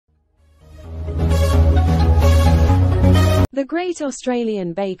The great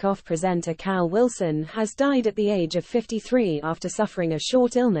Australian Bake Off presenter Cal Wilson has died at the age of 53 after suffering a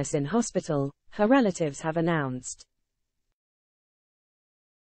short illness in hospital, her relatives have announced.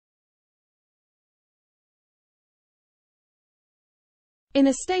 In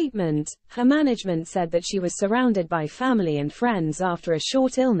a statement, her management said that she was surrounded by family and friends after a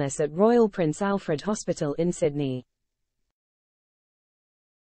short illness at Royal Prince Alfred Hospital in Sydney.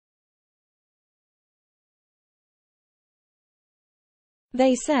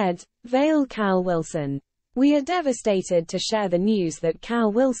 They said, "Vale Cal Wilson. We are devastated to share the news that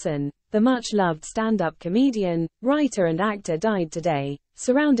Cal Wilson, the much-loved stand-up comedian, writer and actor died today,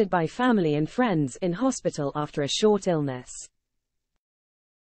 surrounded by family and friends in hospital after a short illness."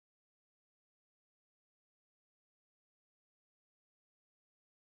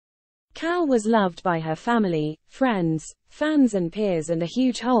 Cal was loved by her family, friends, fans and peers, and a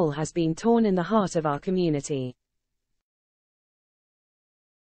huge hole has been torn in the heart of our community.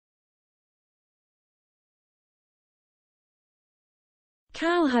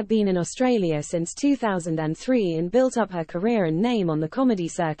 Cal had been in Australia since 2003 and built up her career and name on the comedy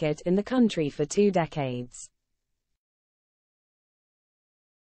circuit in the country for 2 decades.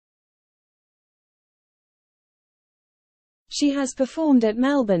 She has performed at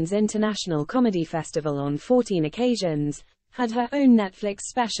Melbourne's International Comedy Festival on 14 occasions, had her own Netflix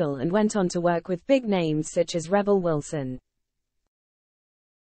special and went on to work with big names such as Rebel Wilson.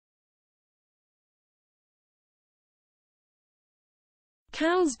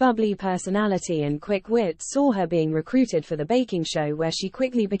 Cal's bubbly personality and quick wit saw her being recruited for The Baking Show, where she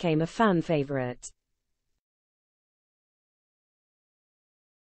quickly became a fan favorite.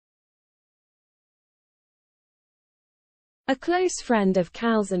 A close friend of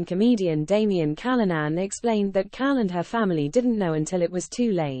Cal's and comedian Damian Callanan explained that Cal and her family didn't know until it was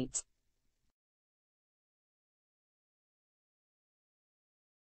too late.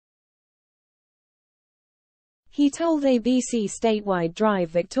 He told ABC Statewide Drive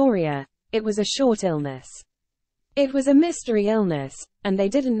Victoria, "It was a short illness. It was a mystery illness, and they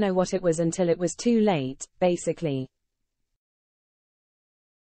didn't know what it was until it was too late, basically."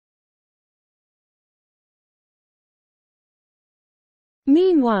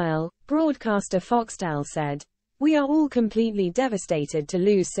 Meanwhile, broadcaster Foxtel said, "We are all completely devastated to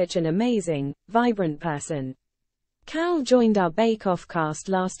lose such an amazing, vibrant person. Cal joined our Bake Off cast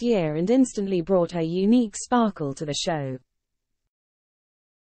last year and instantly brought her unique sparkle to the show.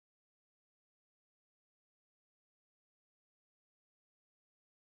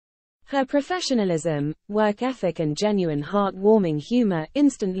 Her professionalism, work ethic and genuine heart-warming humor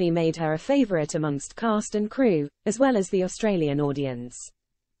instantly made her a favorite amongst cast and crew, as well as the Australian audience.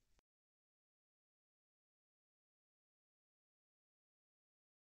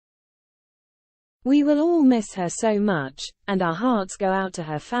 We will all miss her so much, and our hearts go out to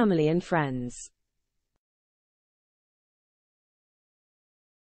her family and friends."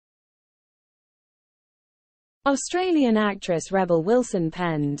 Australian actress Rebel Wilson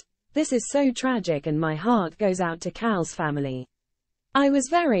penned, "This is so tragic and my heart goes out to Cal's family. I was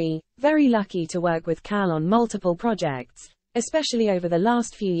very, very lucky to work with Cal on multiple projects, especially over the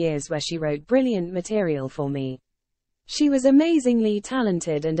last few years where she wrote brilliant material for me. She was amazingly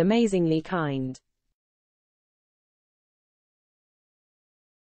talented and amazingly kind.